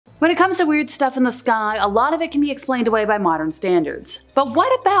When it comes to weird stuff in the sky, a lot of it can be explained away by modern standards. But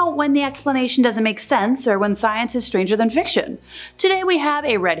what about when the explanation doesn't make sense or when science is stranger than fiction? Today we have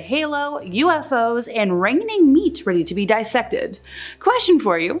a red halo, UFOs, and raining meat ready to be dissected. Question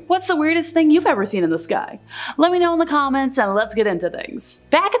for you, what's the weirdest thing you've ever seen in the sky? Let me know in the comments and let's get into things.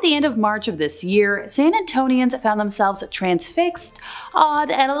 Back at the end of March of this year, San Antonians found themselves transfixed, awed,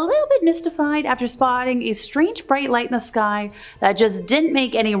 and a little bit mystified after spotting a strange bright light in the sky that just didn't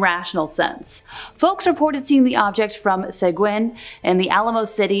make any rational sense. Folks reported seeing the object from Seguin in the Alamo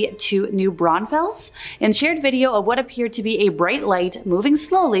City to New Braunfels and shared video of what appeared to be a bright light moving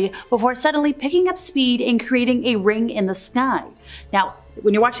slowly before suddenly picking up speed and creating a ring in the sky. Now,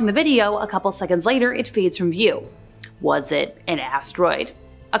 when you're watching the video, a couple seconds later, it fades from view. Was it an asteroid,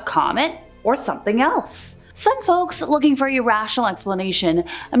 a comet, or something else? Some folks looking for a rational explanation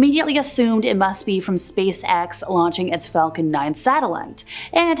immediately assumed it must be from SpaceX launching its Falcon 9 satellite.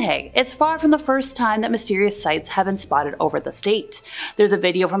 And hey, it's far from the first time that mysterious sights have been spotted over the state. There's a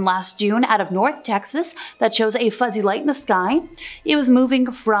video from last June out of North Texas that shows a fuzzy light in the sky. It was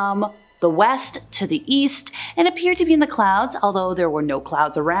moving from the west to the east and appeared to be in the clouds, although there were no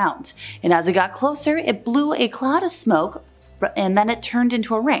clouds around. And as it got closer, it blew a cloud of smoke and then it turned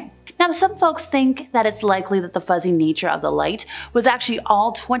into a ring. Now, some folks think that it's likely that the fuzzy nature of the light was actually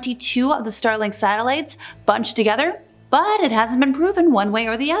all 22 of the Starlink satellites bunched together, but it hasn't been proven one way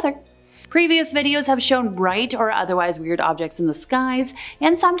or the other. Previous videos have shown bright or otherwise weird objects in the skies,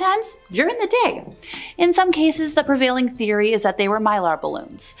 and sometimes during the day. In some cases, the prevailing theory is that they were Mylar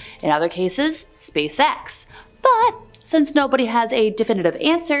balloons. In other cases, SpaceX. But since nobody has a definitive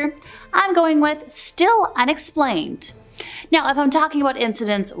answer, I'm going with still unexplained. Now, if I'm talking about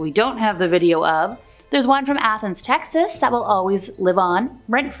incidents we don't have the video of, there's one from Athens, Texas that will always live on,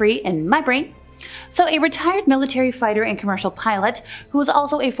 rent-free in my brain. So a retired military fighter and commercial pilot who was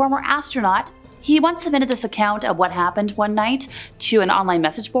also a former astronaut, he once submitted this account of what happened one night to an online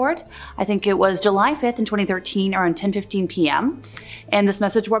message board. I think it was July 5th in 2013 around 10:15 p.m. And this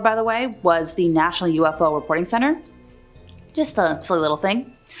message board, by the way, was the National UFO Reporting Center. Just a silly little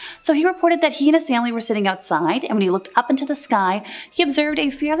thing. So he reported that he and his family were sitting outside, and when he looked up into the sky, he observed a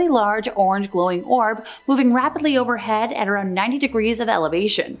fairly large orange glowing orb moving rapidly overhead at around 90 degrees of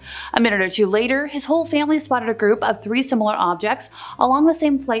elevation. A minute or two later, his whole family spotted a group of 3 similar objects along the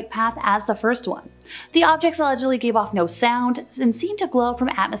same flight path as the first one. The objects allegedly gave off no sound and seemed to glow from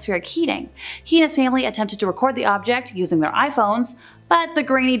atmospheric heating. He and his family attempted to record the object using their iPhones, but the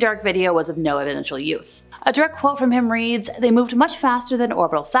grainy dark video was of no evidential use. A direct quote from him reads, "They moved much faster than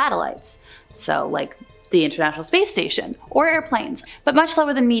orbital satellites," so like the International Space Station, or airplanes, but much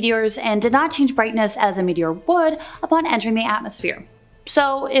slower than meteors and did not change brightness as a meteor would upon entering the atmosphere.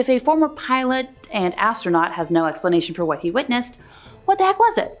 So if a former pilot and astronaut has no explanation for what he witnessed, what the heck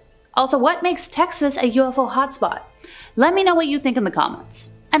was it? Also, what makes Texas a UFO hotspot? Let me know what you think in the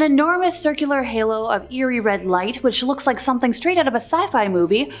comments. An enormous circular halo of eerie red light, which looks like something straight out of a sci-fi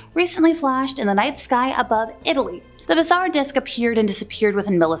movie, recently flashed in the night sky above Italy. The bizarre disk appeared and disappeared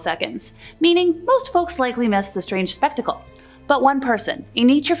within milliseconds, meaning most folks likely missed the strange spectacle. But one person, a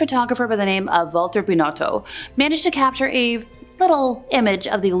nature photographer by the name of Vulture Vomit, managed to capture a little image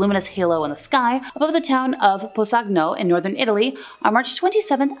of the luminous halo in the sky above the town of Posagno in northern Italy on March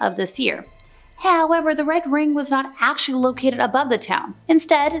 27th of this year. However, the red ring was not actually located above the town.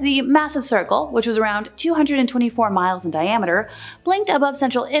 Instead, the massive circle, which was around 224 miles in diameter, blinked above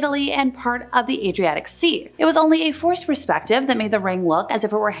central Italy and part of the Adriatic Sea. It was only a forced perspective that made the ring look as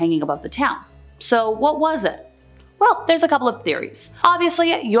if it were hanging above the town. So what was it? Well, there's a couple of theories.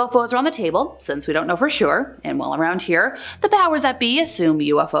 Obviously, UFOs are on the table, since we don't know for sure, and while around here, the powers that be assume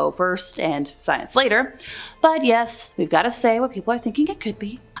UFO first and science later. But yes, we've got to say what people are thinking it could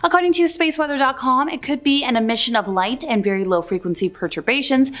be. According to spaceweather.com, it could be an emission of light and very low frequency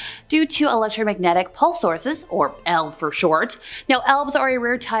perturbations due to electromagnetic pulse sources, or ELV for short. Now, ELVs are a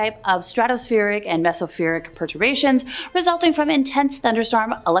rare type of stratospheric and mesospheric perturbations resulting from intense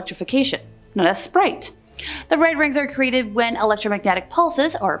thunderstorm electrification, known as SPRITE. The red rings are created when electromagnetic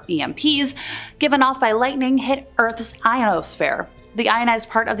pulses, or EMPs, given off by lightning hit Earth's ionosphere, the ionized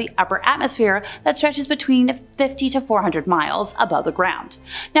part of the upper atmosphere that stretches between 50 to 400 miles above the ground.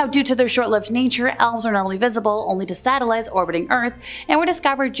 Now, due to their short-lived nature, ELVs are normally visible only to satellites orbiting Earth and were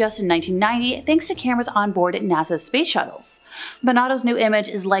discovered just in 1990 thanks to cameras on board NASA's space shuttles. Bonato's new image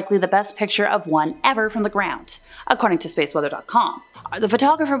is likely the best picture of one ever from the ground, according to spaceweather.com. The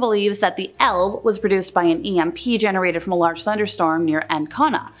photographer believes that the ELV was produced by an EMP generated from a large thunderstorm near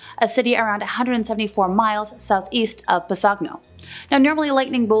Ancona, a city around 174 miles southeast of Posagno. Now, normally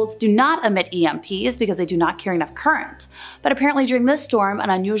lightning bolts do not emit EMPs because they do not carry enough current, but apparently during this storm, an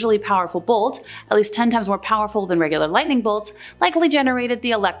unusually powerful bolt, at least 10 times more powerful than regular lightning bolts, likely generated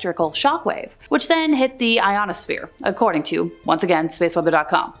the electrical shockwave, which then hit the ionosphere, according to, once again,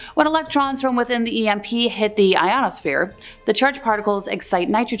 spaceweather.com. When electrons from within the EMP hit the ionosphere, the charged particles excite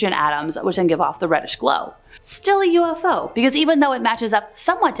nitrogen atoms, which then give off the reddish glow. Still a UFO, because even though it matches up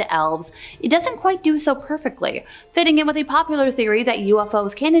somewhat to elves, it doesn't quite do so perfectly, fitting in with a popular theory that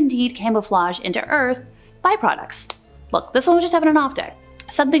UFOs can indeed camouflage into Earth byproducts. Look, this one was just having an off day.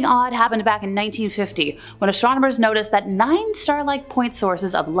 Something odd happened back in 1950 when astronomers noticed that 9 star-like point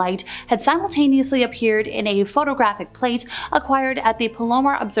sources of light had simultaneously appeared in a photographic plate acquired at the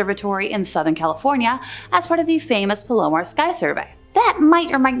Palomar Observatory in Southern California as part of the famous Palomar Sky Survey. That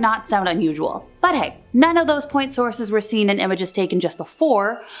might or might not sound unusual, but hey, none of those point sources were seen in images taken just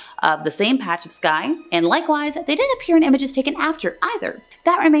before of the same patch of sky, and likewise, they didn't appear in images taken after either.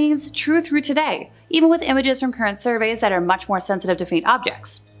 That remains true through today, even with images from current surveys that are much more sensitive to faint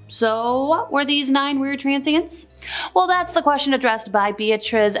objects. So what were these 9 weird transients? Well, that's the question addressed by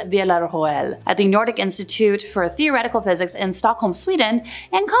Beatrice Villarroel at the Nordic Institute for Theoretical Physics in Stockholm, Sweden,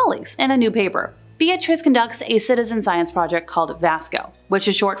 and colleagues in a new paper. Beatrice conducts a citizen science project called VASCO, which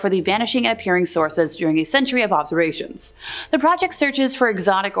is short for the Vanishing and Appearing Sources During a Century of Observations. The project searches for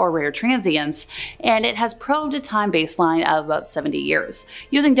exotic or rare transients, and it has probed a time baseline of about 70 years,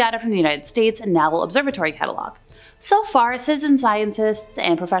 using data from the United States Naval Observatory Catalog. So far, citizen scientists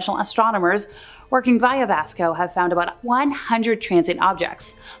and professional astronomers working via VASCO have found about 100 transient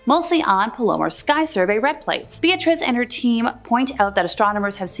objects, mostly on Palomar's Sky Survey red plates. Beatrice and her team point out that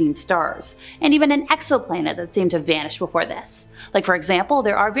astronomers have seen stars, and even an exoplanet that seemed to vanish before this. Like for example,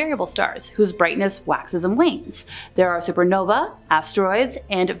 there are variable stars, whose brightness waxes and wanes. There are supernova, asteroids,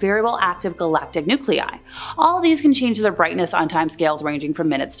 and variable active galactic nuclei. All of these can change their brightness on timescales ranging from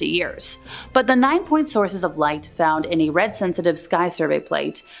minutes to years. But the 9-point sources of light found in a red-sensitive Sky Survey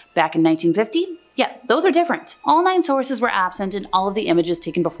plate back in 1950, yeah, those are different. All 9 sources were absent in all of the images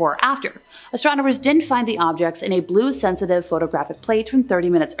taken before or after. Astronomers didn't find the objects in a blue-sensitive photographic plate from 30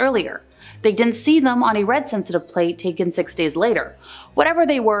 minutes earlier. They didn't see them on a red-sensitive plate taken 6 days later. Whatever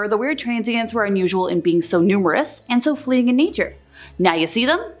they were, the weird transients were unusual in being so numerous and so fleeting in nature. Now you see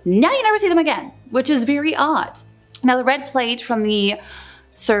them, now you never see them again, which is very odd. Now the red plate from the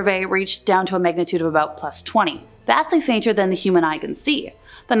survey reached down to a magnitude of about +20, vastly fainter than the human eye can see.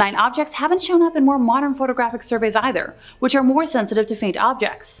 The 9 objects haven't shown up in more modern photographic surveys either, which are more sensitive to faint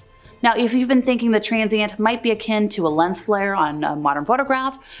objects. Now, if you've been thinking the transient might be akin to a lens flare on a modern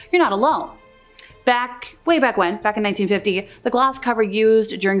photograph, you're not alone. Way back when, back in 1950, the glass cover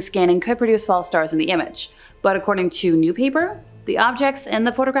used during scanning could produce false stars in the image. But according to new paper, the objects in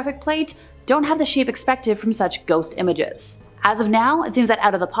the photographic plate don't have the shape expected from such ghost images. As of now, it seems that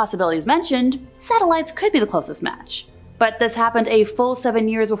out of the possibilities mentioned, satellites could be the closest match. But this happened a full 7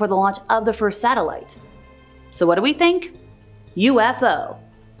 years before the launch of the first satellite. So what do we think? UFO.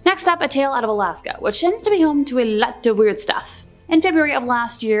 Next up, a tale out of Alaska, which tends to be home to a lot of weird stuff. In February of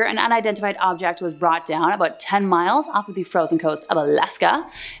last year, an unidentified object was brought down about 10 miles off of the frozen coast of Alaska,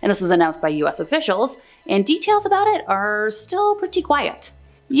 and this was announced by US officials, and details about it are still pretty quiet.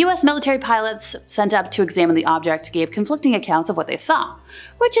 US military pilots sent up to examine the object gave conflicting accounts of what they saw,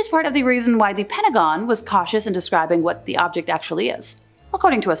 which is part of the reason why the Pentagon was cautious in describing what the object actually is,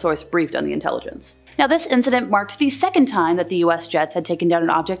 according to a source briefed on the intelligence. Now, this incident marked the second time that the US jets had taken down an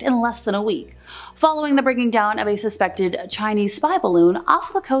object in less than a week, following the bringing down of a suspected Chinese spy balloon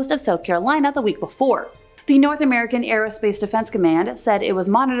off the coast of South Carolina the week before. The North American Aerospace Defense Command said it was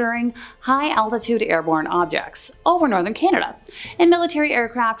monitoring high-altitude airborne objects over northern Canada, and military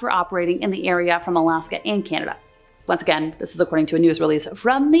aircraft were operating in the area from Alaska and Canada. Once again, this is according to a news release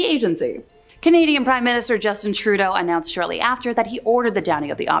from the agency. Canadian Prime Minister Justin Trudeau announced shortly after that he ordered the downing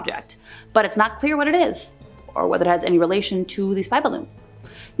of the object, but it's not clear what it is, or whether it has any relation to the spy balloon.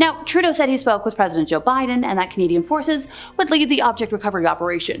 Now, Trudeau said he spoke with President Joe Biden and that Canadian forces would lead the object recovery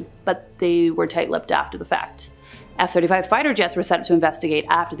operation, but they were tight-lipped after the fact. F-35 fighter jets were set up to investigate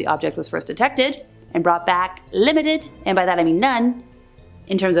after the object was first detected, and brought back limited, and by that I mean none,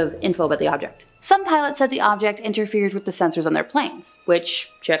 in terms of info about the object. Some pilots said the object interfered with the sensors on their planes, which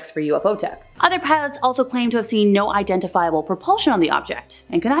checks for UFO tech. Other pilots also claimed to have seen no identifiable propulsion on the object,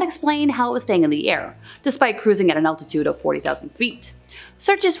 and could not explain how it was staying in the air, despite cruising at an altitude of 40,000 feet.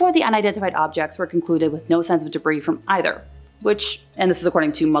 Searches for the unidentified objects were concluded with no signs of debris from either, and this is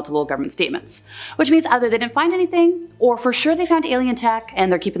according to multiple government statements, which means either they didn't find anything, or for sure they found alien tech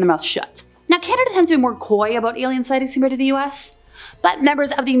and they're keeping their mouths shut. Now, Canada tends to be more coy about alien sightings compared to the US. But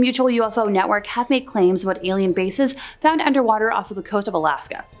members of the Mutual UFO Network have made claims about alien bases found underwater off of the coast of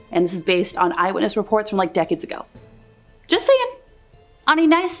Alaska, and this is based on eyewitness reports from like decades ago. Just saying. On a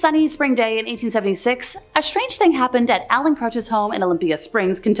nice sunny spring day in 1876, a strange thing happened at Alan Crouch's home in Olympia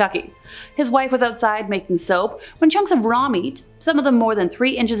Springs, Kentucky. His wife was outside making soap when chunks of raw meat, some of them more than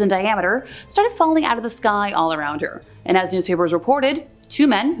 3 inches in diameter, started falling out of the sky all around her. And as newspapers reported, 2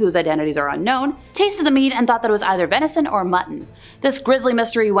 men, whose identities are unknown, tasted the meat and thought that it was either venison or mutton. This grisly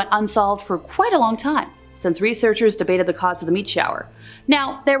mystery went unsolved for quite a long time, since researchers debated the cause of the meat shower.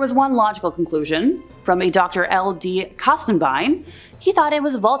 Now, there was one logical conclusion from a Dr. L.D. Kostenbein. He thought it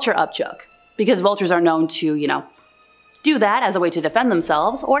was vulture upchuck, because vultures are known to, do that as a way to defend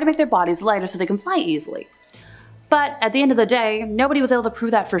themselves or to make their bodies lighter so they can fly easily. But at the end of the day, nobody was able to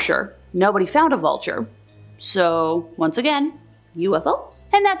prove that for sure. Nobody found a vulture. So, once again, UFO?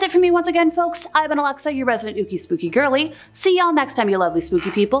 And that's it for me once again, folks. I've been Alexa, your resident ooky spooky girly. See y'all next time, you lovely spooky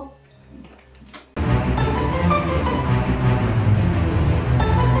people.